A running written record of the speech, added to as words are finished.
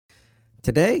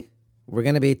Today, we're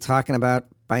going to be talking about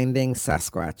finding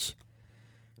Sasquatch.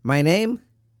 My name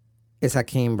is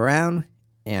Hakeem Brown,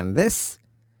 and this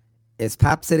is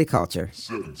Pop City Culture.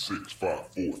 7, 6, 5, 4,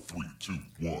 3, 2, 1.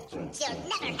 You'll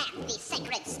never have the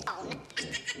sacred stone.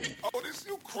 Oh, this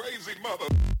you crazy mother.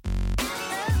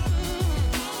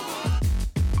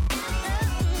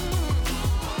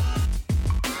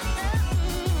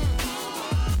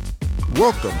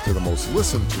 Welcome to the most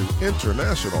listened to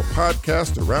international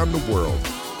podcast around the world.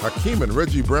 Hakeem and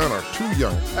Reggie Brown are two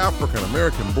young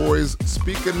African-American boys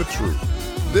speaking the truth.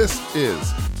 This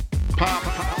is Pop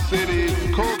City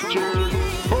Culture.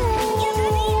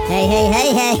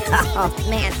 Hey. Oh,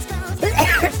 man.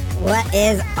 What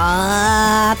is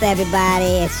up,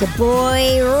 everybody? It's your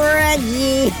boy,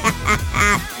 Reggie.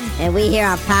 And we here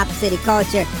on Pop City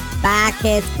Culture, by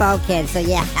kids, for kids. So,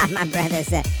 yeah, my brother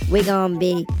said we're going to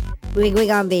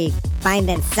be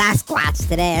finding Sasquatch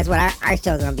today. That's what our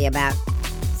show's going to be about.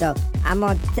 So, I'm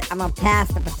gonna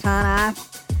pass the baton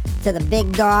off to the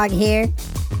big dog here,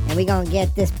 and we're going to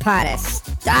get this party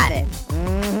started.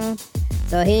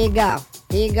 So, here you go.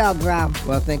 Here you go, bro.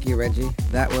 Well, thank you, Reggie.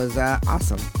 That was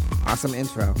awesome. Awesome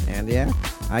intro. And yeah,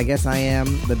 I guess I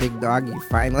am the big dog. You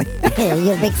finally...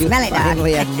 You're a big smelly dog.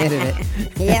 finally admitted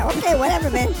it. Yeah, okay,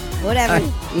 whatever, man. Whatever.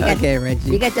 Okay,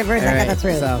 Reggie. You got the verse, I got the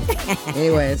truth. So,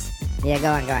 anyways... Yeah,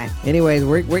 go on. Anyways,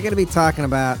 we're going to be talking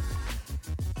about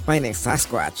finding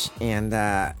Sasquatch. And,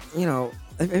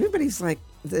 everybody's like,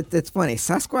 it's funny.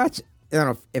 Sasquatch, I don't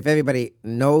know if everybody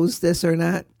knows this or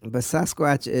not, but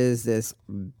Sasquatch is this...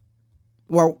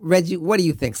 Well, Reggie, what do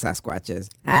you think Sasquatch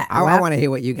is? I want to hear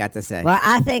what you got to say. Well,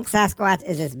 I think Sasquatch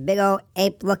is this big old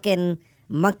ape-looking,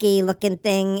 monkey-looking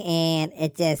thing, and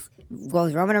it just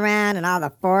goes roaming around in all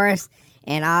the forests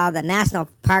and all the national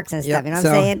parks and stuff. Yep, You know what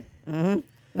I'm saying? Mm-hmm.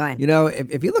 Go on. You know,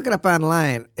 if you look it up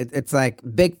online, it's like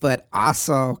Bigfoot,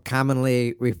 also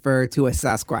commonly referred to as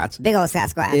Sasquatch. Big old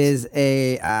Sasquatch. Is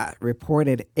a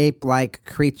reported ape-like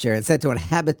creature and said to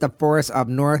inhabit the forests of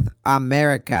North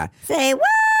America. Say what?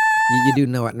 You do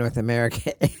know what North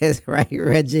America is, right,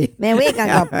 Reggie? Man, we ain't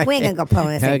gonna go pulling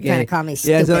this thing, trying to call me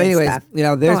stupid. Yeah, so anyways, stuff.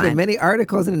 There's been many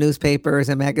articles in the newspapers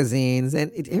and magazines, and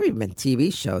it even been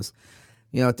TV shows,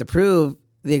 to prove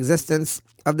the existence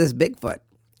of this Bigfoot.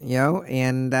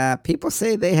 And people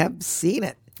say they have seen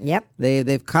it. Yep.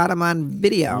 They've caught him on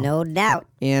video. No doubt.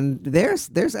 And there's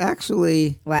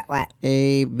actually what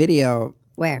a video.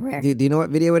 Where? Do you know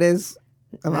what video it is?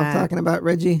 I'm talking about,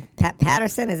 Reggie.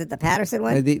 Patterson? Is it the Patterson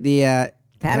one?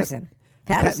 Patterson.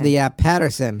 Patterson.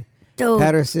 Patterson. Dude,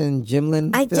 Patterson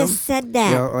Gimlin. I film. just said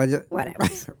that. Whatever.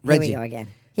 Reggie. Here we go again.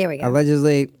 Here we go.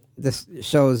 Allegedly, this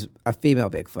shows a female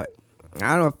Bigfoot.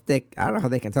 I don't know how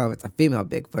they can tell if it's a female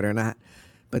Bigfoot or not.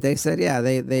 But they said, yeah,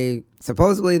 they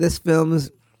supposedly this film's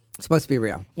supposed to be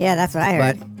real. Yeah, that's what I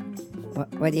heard.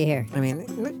 But what do you hear? I mean,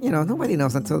 nobody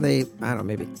knows until they, I don't know,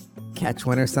 maybe catch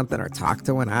one or something or talk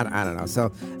to one. I don't know.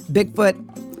 So Bigfoot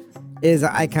is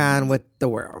an icon with the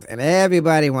world, and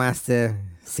everybody wants to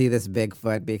see this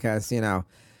Bigfoot because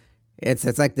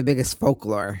it's like the biggest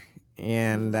folklore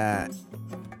and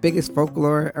biggest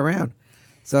folklore around.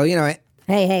 So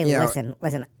Hey,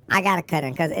 listen. I gotta cut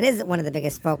in because it is one of the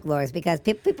biggest folklores because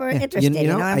people are interested. You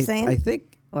know what I'm saying? I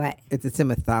think what it's in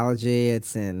mythology.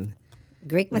 It's in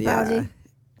Greek mythology. Yeah.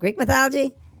 Greek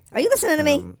mythology. Are you listening to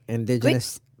me?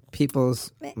 Indigenous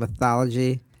people's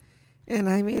mythology, and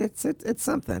I mean it's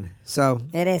something. So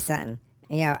it is something.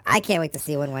 I can't wait to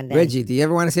see one day. Reggie, do you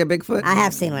ever want to see a Bigfoot? I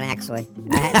have seen one actually.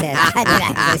 I did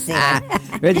actually see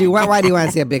one. Reggie, why do you want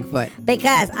to see a Bigfoot?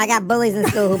 Because I got bullies in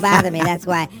school who bother me. That's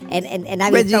why. And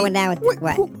I've been throwing down with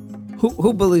what?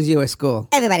 Who bullies you at school?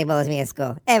 Everybody bullies me at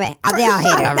school. Everybody. They all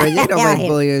hate it. Reggie, nobody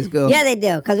bully you at school. Yeah, they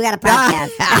do, because we got a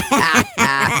podcast.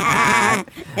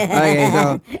 Okay,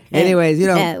 so anyways,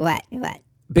 what?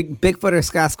 Bigfoot or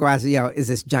Sasquatch, is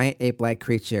this giant ape-like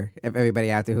creature. If everybody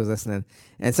out there who's listening,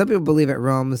 and some people believe it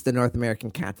roams the North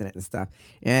American continent and stuff,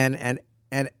 and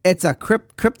it's a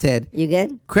cryptid. You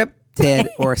good? Cryptid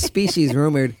or species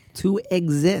rumored to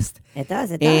exist. It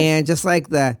does. And just like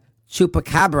the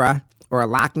chupacabra or a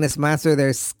Loch Ness monster,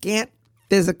 there's scant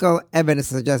physical evidence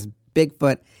to suggest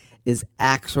Bigfoot is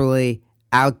actually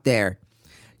out there.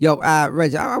 Yo,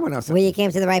 Reggie, I want to know something. Well, you came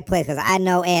to the right place because I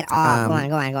know it all. Go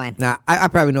on. Now, I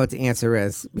probably know what the answer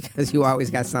is because you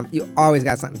always got something. You always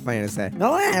got something funny to say.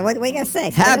 Go on. What you gonna say?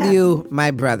 Have you,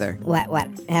 my brother? What?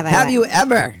 Have you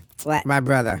ever? What? My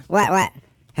brother. What?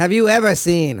 Have you ever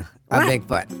seen a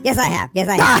Bigfoot? Yes, I have.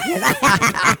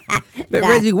 But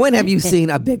Reggie, when have you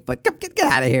seen a Bigfoot? Get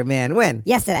out of here, man. When?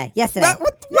 Yesterday.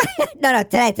 What? No,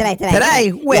 today. Today?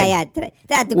 When? Yeah, today.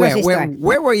 At the grocery store.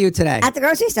 Where were you today? At the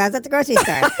grocery store. I was at the grocery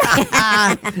store.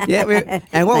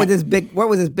 And what was this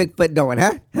Bigfoot doing,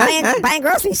 huh? Buying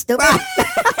groceries, stupid.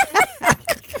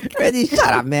 Reggie, shut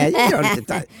up, man. You don't need to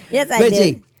talk. Yes, I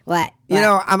Reggie, do. What? you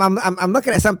know, I'm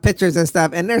looking at some pictures and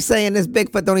stuff, and they're saying this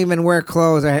Bigfoot don't even wear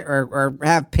clothes or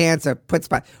have pants or put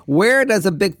spot. Where does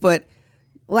a Bigfoot?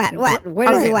 What? Where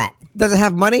does it what? Does it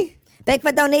have money?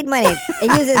 Bigfoot don't need money.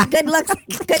 It uses good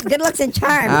looks and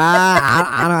charm.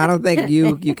 I don't think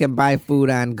you can buy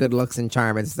food on good looks and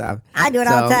charm and stuff. I do it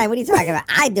all the time. What are you talking about?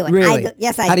 I do it. Really?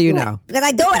 Yes, I do. How do you know? Because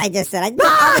I do it. I just said I do it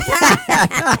all the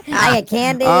time. I get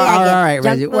candy. All I get right, junk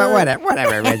Reggie. food.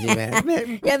 Whatever, Reggie,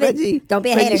 man. Yeah, but Reggie, don't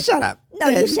be a Reggie, hater. shut up. No,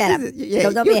 you shut up.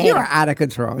 Don't be a hater. You're out of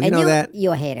control. You And know that?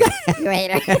 You're a hater. You're a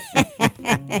hater.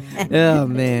 Oh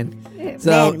man.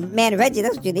 So man, Reggie,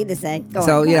 that's what you need to say. Go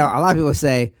So on, you go know, on. a lot of people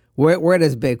say, where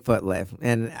does Bigfoot live?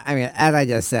 And I mean, as I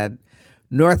just said,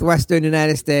 northwestern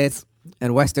United States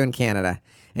and western Canada.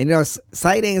 And you know,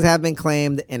 sightings have been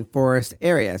claimed in forest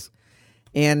areas,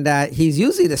 and he's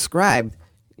usually described,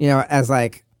 you know, as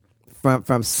like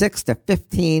from 6 to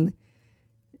 15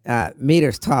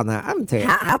 meters tall. Now I'm gonna tell you,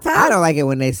 How tall? I don't like it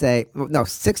when they say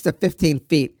 6 to 15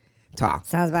 feet tall.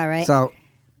 Sounds about right. So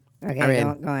okay, I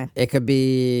mean, go on. it could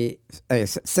be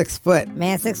 6 foot.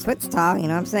 Man, 6 foot's tall. You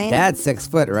know what I'm saying? Dad's 6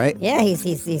 foot, right? Yeah, he's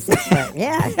 6 foot.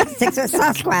 Yeah, 6 foot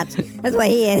Sasquatch. That's what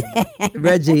he is.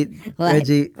 Reggie, What?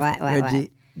 Reggie, What?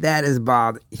 Reggie, that is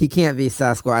bald. He can't be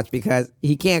Sasquatch because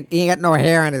he ain't got no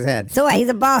hair on his head. So what? He's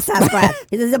a bald Sasquatch.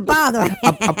 He's a bald one.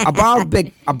 a bald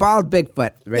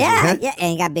Bigfoot, Reggie. Yeah, huh? yeah,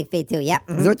 and he got big feet too. Yep.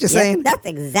 Is that what you're saying? That's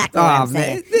exactly what Oh I'm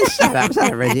man, saying. shut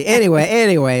up, Reggie.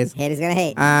 Anyways, Haters gonna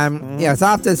hate. yeah, it's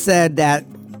often said that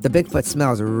the Bigfoot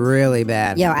smells really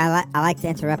bad. Yo, I like to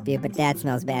interrupt you, but Dad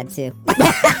smells bad too.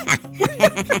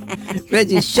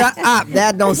 Reggie, shut up.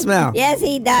 Dad don't smell. Yes,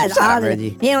 he does. Shut up,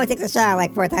 Reggie. He only takes a shower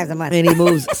like 4 times a month. And he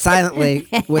moves silently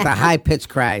with a high pitched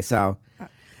cry. So, Just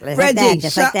like Reggie, that,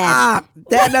 just shut like that. up.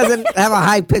 Dad doesn't have a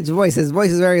high pitched voice. His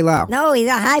voice is very low. No, he's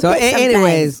a high So, pitch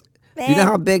anyways, sometimes. you know Man.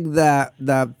 how big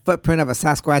the footprint of a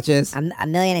Sasquatch is? A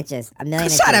million inches. A million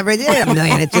inches. Shut up, Reggie. It ain't a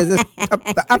million inches.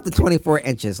 It's up to 24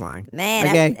 inches long. Man,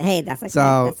 okay. that's like So-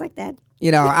 that. That's like that.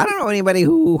 You know, I don't know anybody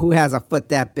who has a foot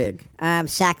that big.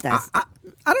 Shaq does. I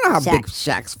don't know how Shaq. big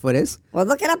Shaq's foot is. Well,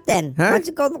 look it up then. Huh? Why don't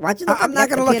you go? Why don't you look I'm up not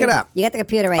the gonna look computer? it up. You got the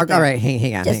computer right there. All right,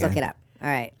 hang on. Just hang look on. it up. All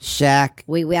right. Shaq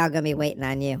We all gonna be waiting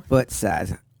on you. foot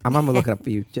size. I'm gonna look it up for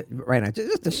you right now,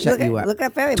 just to shut Look you it- up. look it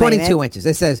up for everybody, 22 man. inches.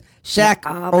 It says Shaq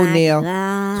Oh, my O'Neal,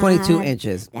 God. 22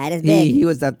 inches. That is big. He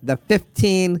was the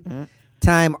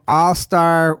 15-time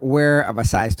All-Star wearer of a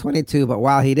size 22, but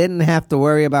while he didn't have to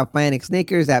worry about finding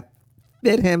sneakers that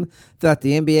fit him throughout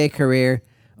the NBA career,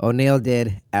 O'Neal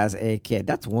did as a kid.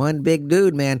 That's one big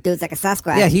dude, man. Dude's like a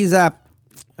Sasquatch. Yeah, he's and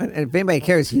if anybody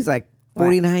cares, he's like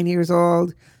 49 years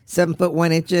old, 7 foot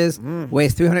 1 inches,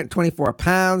 weighs 324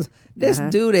 pounds. This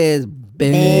dude is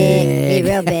big. big. He's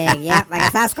real big. Yep, like a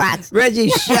Sasquatch. Reggie,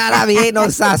 shut up. He ain't no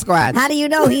Sasquatch. How do you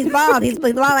know he's bald? He's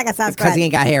bald like a Because Sasquatch. he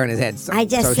ain't got hair in his head. So, I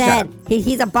just so said shut up.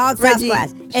 he's a bald Reggie,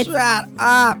 Sasquatch. shut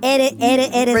up. It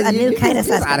is a Reggie, new kind of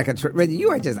you're just out Sasquatch. of control. Reggie, you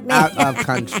are just out of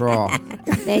control.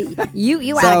 Hey,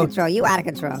 you out So- of control. You out of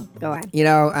control. Go on. You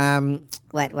know,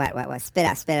 What? Spit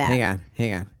out. hang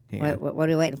on. What are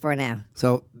we waiting for now?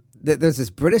 So there's this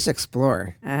British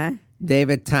explorer, Uh-huh.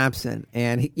 David Thompson,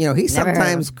 and he's Never heard of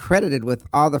sometimes him. credited with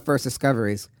all the first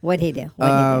discoveries What'd he do?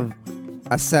 of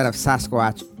a set of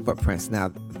Sasquatch footprints. Now,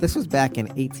 this was back in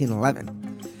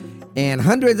 1811, and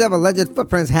hundreds of alleged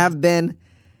footprints have been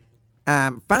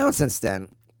found since then.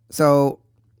 So,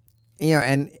 you know,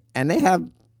 and they have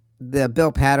the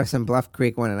Bill Patterson Bluff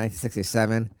Creek one in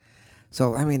 1967.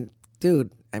 So, I mean, dude,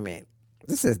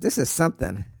 this is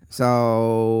something.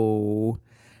 So,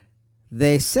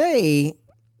 they say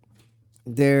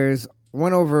there's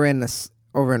one over in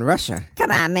Russia.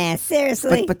 Come on, man.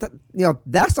 Seriously? But you know,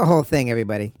 that's the whole thing,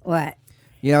 everybody. What?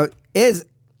 You know, is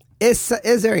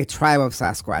there a tribe of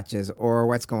Sasquatches or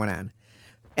what's going on?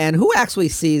 And who actually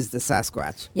sees the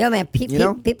Sasquatch? Yo, man, You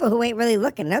know? people who ain't really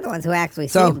looking, they're the ones who actually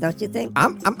see So- them, don't you think?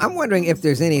 I'm wondering if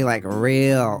there's any like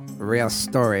real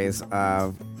stories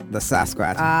of the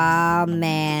Sasquatch. Oh,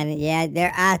 man. Yeah,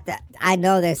 I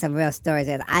know there's some real stories.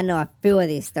 I know a few of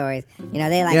these stories. You know,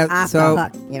 they like Yeah, off so- the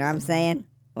hook. You know what I'm saying?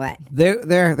 What?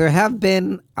 There have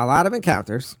been a lot of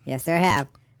encounters Yes, there have.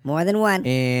 More than one.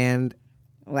 and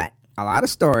What? a lot of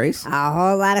stories. A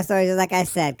whole lot of stories, just like I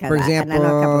said. 'Cause For I know a example,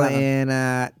 couple of them.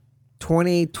 in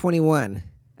 2021.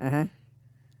 Uh-huh.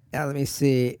 Yeah, let me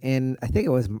see. I think it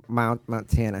was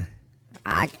Montana.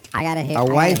 I gotta hear. A I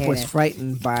gotta wife hear was this.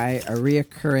 frightened by a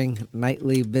reoccurring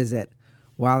nightly visit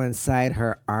while inside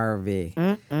her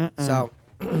RV. So,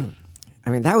 I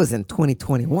mean, that was in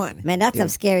 2021. Man, that's some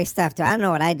scary stuff, too. I don't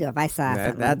know what I'd do if I saw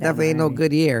something That like definitely ain't no RV.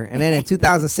 good year. And then in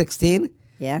 2016,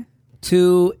 Yeah?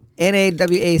 two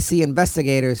NAWAC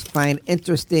investigators find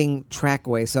interesting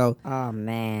trackway. So Oh,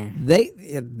 man.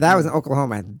 that was in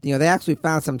Oklahoma. You know, they actually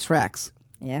found some tracks.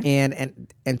 Yeah? And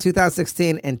in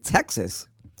 2016 in Texas,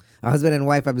 a husband and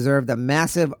wife observed a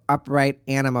massive upright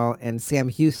animal in Sam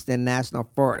Houston National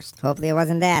Forest. Hopefully it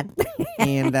wasn't that.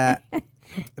 And let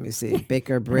me see,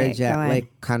 Baker Bridge Right, at go on.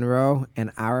 Lake Conroe,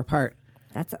 an hour apart.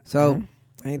 That's So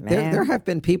I mean, there Man. have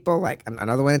been people like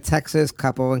another one in Texas.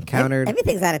 Couple encountered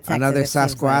everything's out of Texas. another it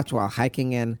seems Sasquatch like. while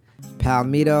hiking in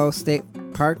Palmetto State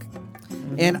Park.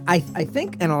 And I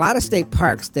think in a lot of state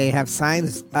parks they have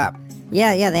signs up.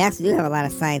 Yeah, they actually do have a lot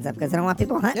of signs up because they don't want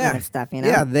people hunting Yeah, and stuff, you know?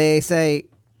 Yeah, they say,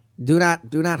 do not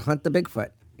hunt the Bigfoot.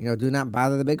 You know, do not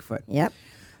bother the Bigfoot. Yep.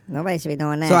 Nobody should be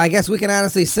doing that. So I guess we can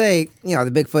honestly say, you know,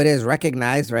 the Bigfoot is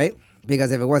recognized, right?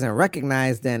 Because if it wasn't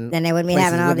recognized, then they wouldn't be places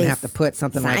having all wouldn't these have to put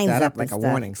something like signs that up up, like and a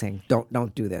stuff. warning saying,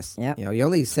 don't do this. Yep. You know, you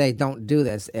only say don't do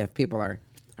this if people are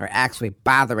actually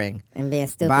bothering and being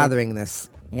stupid. this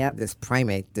Yep. this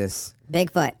primate, this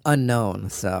Bigfoot. unknown.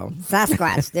 So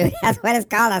Sasquatch, dude. That's what it's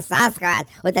called, a Sasquatch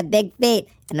with the big feet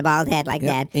and the bald head like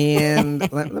yeah. that.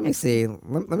 And let me see.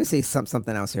 Let me see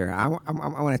something else here. I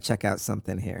want to check out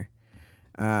something here.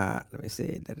 Let me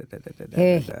see.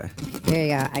 Here you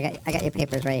go. I got your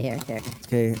papers right here. Here.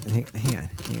 Okay, hang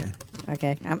on.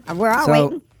 Okay. We're all So-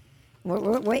 waiting.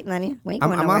 We're waiting on you. We ain't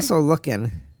going I'm nowhere. also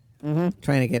looking,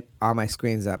 trying to get all my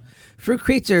screens up. Fruit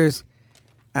creatures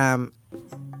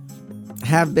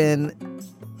have been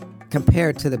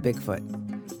compared to the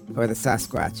Bigfoot or the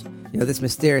Sasquatch. You know, this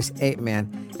mysterious ape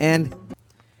man. And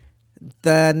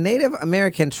the Native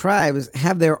American tribes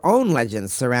have their own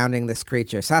legends surrounding this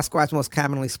creature. Sasquatch most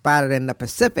commonly spotted in the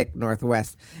Pacific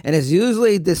Northwest and is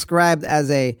usually described as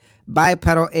a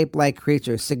bipedal ape-like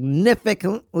creature,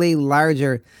 significantly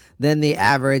larger than the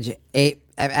average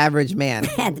man.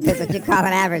 That's what you call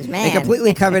an average man. And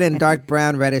completely covered in dark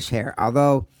brown reddish hair.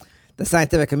 Although the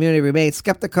scientific community remains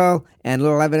skeptical and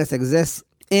little evidence exists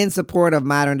in support of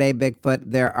modern day Bigfoot,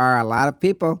 there are a lot of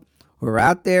people who are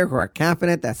out there who are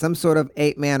confident that some sort of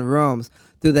ape man roams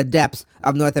through the depths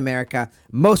of North America,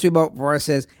 most remote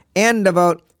forests, and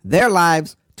devote their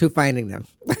lives to finding them.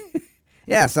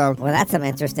 Yeah, so Well, that's some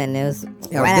interesting news. you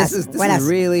know, What this else? is What else?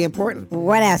 really important.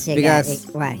 What else you Because-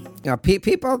 got? Why? You know,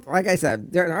 people, like I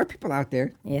said, there are people out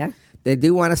there. Yeah. They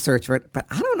do want to search for it, but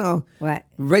I don't know. What?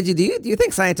 Reggie, do you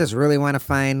think scientists really want to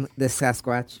find this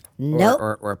Sasquatch? Nope.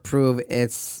 Or prove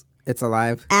it's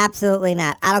alive? Absolutely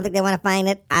not. I don't think they want to find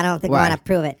it. I don't think Why? they want to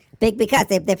prove it. Because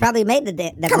they probably made the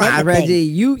Come made on, the Reggie.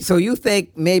 thing. You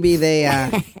think maybe they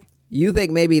you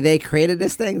think maybe they created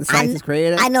this thing? The scientists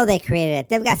created it? I know they created it.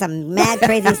 They've got some mad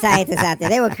crazy scientists out there.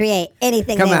 They will create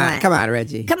anything they want. Come on,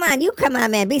 Reggie. Come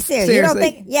on, man. Be serious.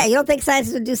 Seriously. You don't think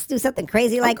scientists would do something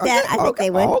crazy like that? I think okay,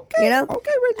 they would. okay, you know?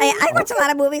 okay, Reggie, Hey, I watch a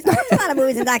lot of movies. I watch a lot of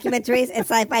movies and documentaries and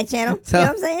Sci-Fi Channel. So- you know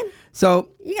what I'm saying? So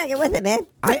You gotta get with it, man.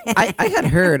 I had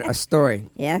heard a story.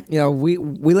 Yeah? You know, we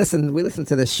listened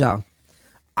to this show.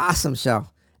 Awesome show.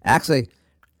 Actually,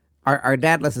 our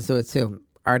dad listens to it too.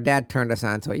 Our dad turned us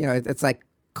on to it. You know, it's like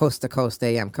Coast to Coast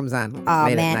AM comes on Oh,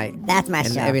 late man, at night. that's my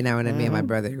and show. Every now and then, me and my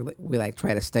brother, we like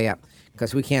try to stay up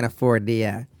because we can't afford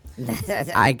the.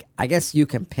 I guess you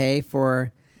can pay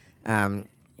for,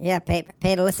 yeah, pay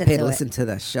to listen pay to to it. listen to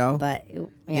the show But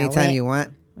you know, anytime you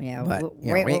want. Yeah, But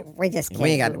you we know, just can't. we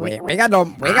ain't got no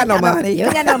money. You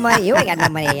ain't got no money. You ain't got no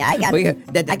money. I got. We- I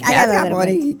Dad got got a little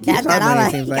money. bit. He keeps Dad's our got all money,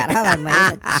 my. seems He like. got all our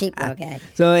money. He's a cheap. Okay.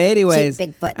 So, anyways,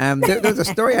 Cheap Bigfoot. There's a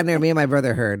story on there me and my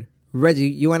brother heard. Reggie,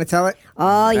 you want to tell it?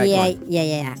 Oh right, yeah, go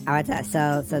yeah. I want to.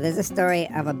 So there's a story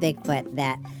of a Bigfoot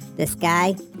that this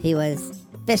guy he was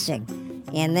fishing,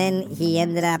 and then he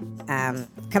ended up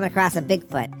coming across a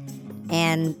Bigfoot,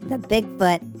 and the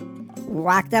Bigfoot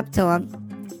walked up to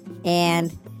him,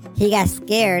 and he got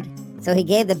scared, so he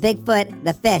gave the Bigfoot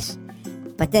the fish,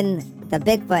 but then the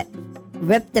Bigfoot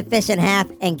ripped the fish in half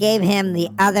and gave him the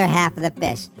other half of the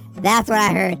fish. That's what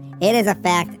I heard. It is a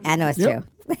fact. I know it's true.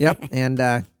 Yep.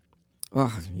 And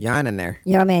yawning there.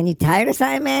 Yo, man, you tired or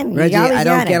something, man? Reggie, You're always I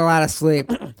don't yawning. get a lot of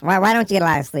sleep. Why don't you get a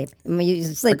lot of sleep? I mean, you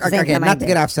sleep the same Okay, time I not to do.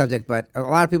 get off subject, but a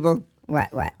lot of people, What?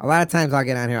 a lot of times I'll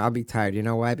get on here, I'll be tired. You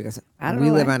know why? Because I don't we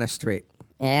know live why. on a street.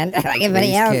 And like These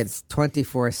everybody else. kids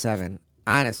 24/7.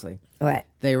 honestly. What?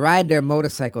 They ride their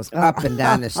motorcycles up and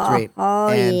down the street. Oh,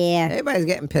 and yeah. everybody's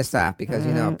getting pissed off because,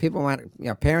 people want,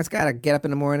 parents got to get up in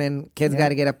the morning, kids got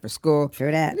to get up for school. True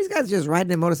that. And these guys just riding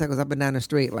their motorcycles up and down the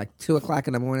street like 2 o'clock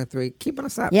in the morning, 3, keeping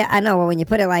us up. Yeah, I know. Well, when you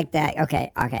put it like that,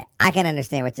 okay. I can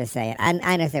understand what you're saying. I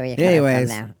understand where you're coming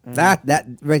Anyways, from now. that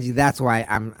Reggie, that's why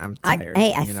I'm tired.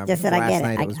 I just said I last get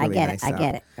it. night was I really get nice it. I out.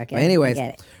 get it. Okay. But anyways, I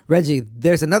get it. Reggie,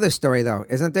 there's another story though,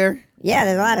 isn't there? Yeah,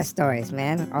 there's a lot of stories,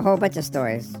 man. A whole bunch of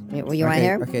stories. You want to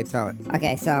hear 'em? Okay, tell it.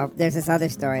 Okay, so there's this other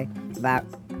story about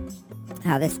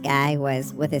how this guy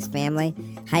was with his family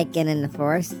hiking in the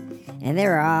forest, and they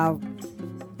were all,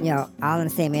 all in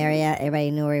the same area.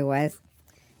 Everybody knew where he was.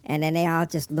 And then they all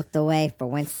just looked away for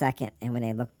 1 second, and when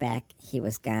they looked back, he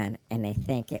was gone, and they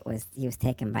think he was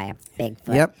taken by a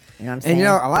Bigfoot. Yep. You know what I'm saying? And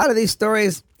a lot of these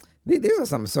stories, these are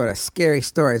some sort of scary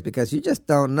stories because you just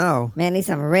don't know. Man, these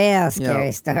some real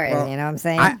scary stories, well, you know what I'm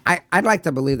saying? I'd like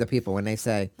to believe the people when they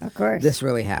say, Of course. this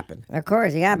really happened. Of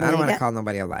course, you got to I don't want to call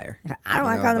nobody a liar. I don't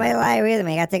want to call nobody a liar either,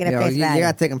 man. You got to take it at face you value.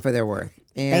 got to take them for their worth.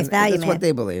 And Face value, that's man. what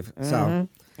they believe. So,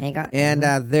 Ain't got- and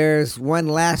there's one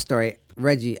last story.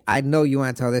 Reggie, I know you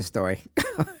want to tell this story.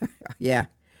 Yeah.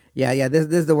 This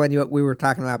is the one we were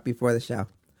talking about before the show.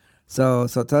 So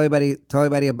tell everybody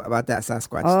about that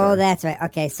Sasquatch Oh, story. that's right.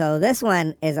 Okay, so this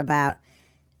one is about,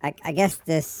 I guess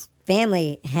this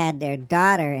family had their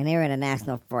daughter, and they were in a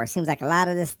national forest. Seems like a lot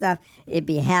of this stuff, it'd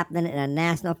be happening in a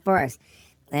national forest.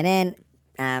 And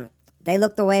then they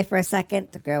looked away for a second.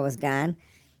 The girl was gone.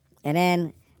 And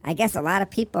then I guess a lot of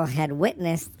people had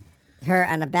witnessed her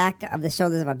on the back of the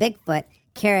shoulders of a Bigfoot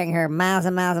carrying her miles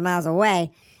and miles and miles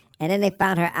away. And then they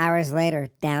found her hours later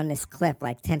down this cliff,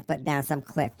 like 10 foot down some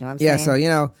cliff. You know what I'm saying?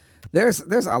 So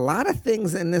there's a lot of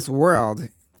things in this world,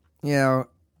 a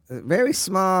very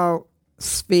small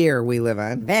sphere we live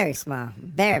on Very small.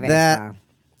 Very, very that small.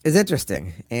 is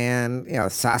interesting, and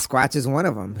Sasquatch is one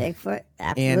of them. Bigfoot,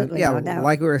 And absolutely, no doubt.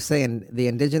 like we were saying, the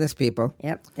indigenous people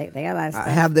Yep, they got a lot of stuff.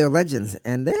 have their legends,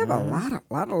 and they have a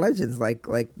lot of legends. Like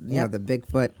the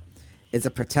Bigfoot is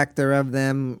a protector of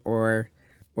them, or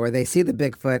they see the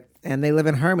Bigfoot and they live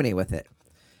in harmony with it.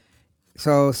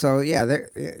 So yeah,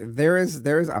 there is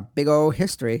a big old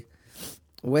history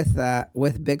with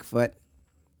Bigfoot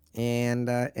and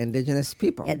indigenous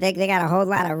people. Yeah, they got a whole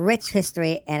lot of rich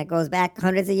history, and it goes back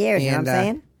hundreds of years. You know what I'm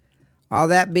saying? All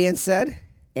that being said,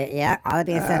 Yeah. All that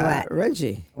being said, what?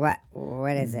 Reggie, What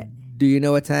is it? do you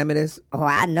know what time it is? Oh,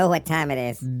 I know what time it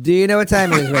is. Do you know what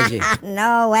time it is, Reggie? I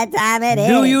know what time it is.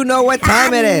 Do you know what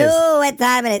time it is? I know what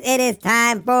time it is. It is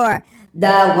time for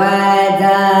the words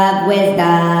of wisdom.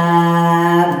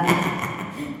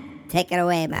 Take it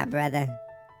away, my brother.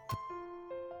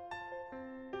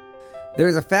 There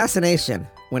is a fascination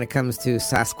when it comes to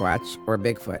Sasquatch or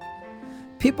Bigfoot.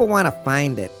 People want to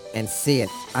find it and see it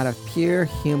out of pure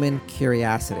human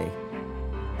curiosity.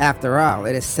 After all,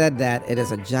 it is said that it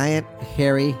is a giant,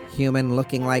 hairy,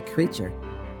 human-looking like creature.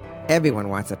 Everyone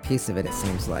wants a piece of it, it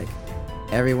seems like.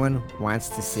 Everyone wants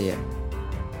to see it.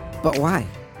 But why?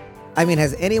 I mean,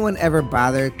 has anyone ever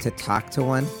bothered to talk to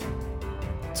one?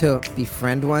 To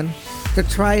befriend one? To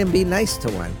try and be nice to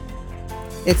one?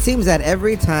 It seems that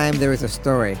every time there is a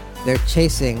story, they're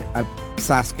chasing a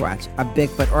Sasquatch, a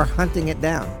Bigfoot, or hunting it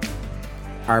down.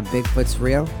 Are Bigfoots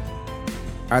real?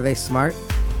 Are they smart?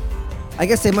 I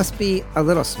guess they must be a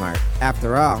little smart.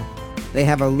 After all, they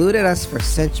have eluded us for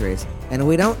centuries, and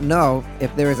we don't know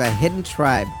if there is a hidden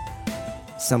tribe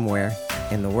somewhere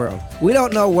in the world. We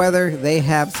don't know whether they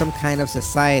have some kind of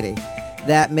society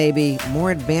that may be more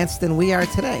advanced than we are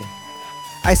today.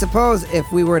 I suppose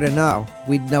if we were to know,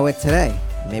 we'd know it today.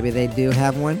 Maybe they do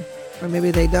have one, or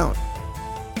maybe they don't.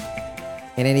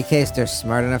 In any case, they're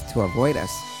smart enough to avoid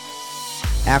us.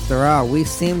 After all, we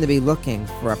seem to be looking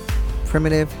for a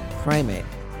primitive primate,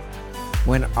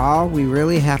 when all we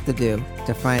really have to do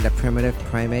to find a primitive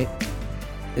primate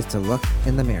is to look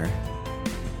in the mirror.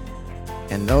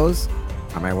 And those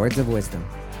are my words of wisdom.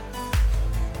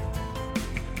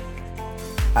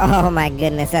 Oh my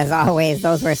goodness, as always,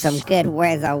 those were some good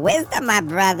words of wisdom, my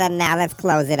brother. Now let's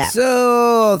close it up.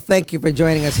 So, thank you for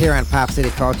joining us here on Pop City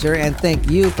Culture, and thank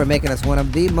you for making us one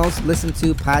of the most listened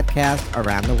to podcasts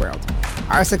around the world.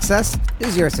 Our success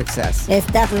is your success. It's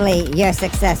definitely your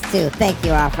success too. Thank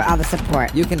you all for all the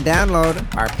support. You can download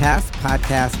our past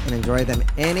podcasts and enjoy them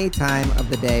any time of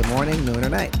the day, morning, noon, or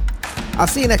night. I'll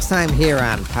see you next time here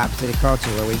on Pop City Culture,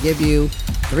 where we give you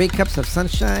 3 cups of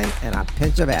sunshine and a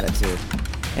pinch of attitude.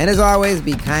 And as always,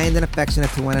 be kind and affectionate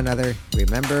to one another.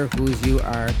 Remember whose you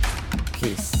are.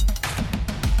 Peace.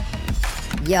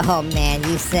 Yo, man,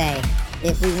 you say,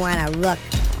 if we want to look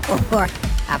for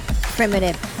a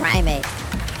primitive primate,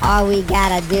 all we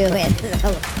gotta do is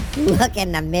look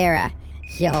in the mirror.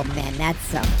 Yo, man, that's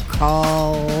some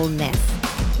coldness.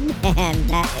 Man,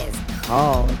 that is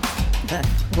cold.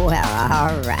 Well,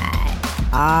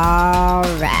 all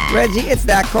right. Reggie, it's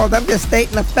not cold. I'm just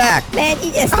stating the fact. Man,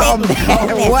 you just Oh, stating the man,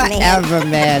 coldness, whatever,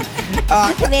 man.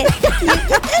 Man,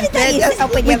 Man, you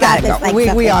open we your gotta mouth, go. it's like We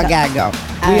something all go- gotta go.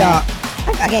 All We all. right.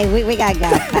 Okay, we gotta go.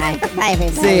 Bye. Bye,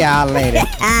 everybody. See y'all later.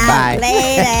 Bye.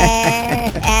 Later.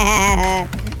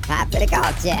 Pop to the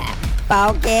culture.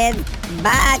 Focus.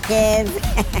 Bye, kids.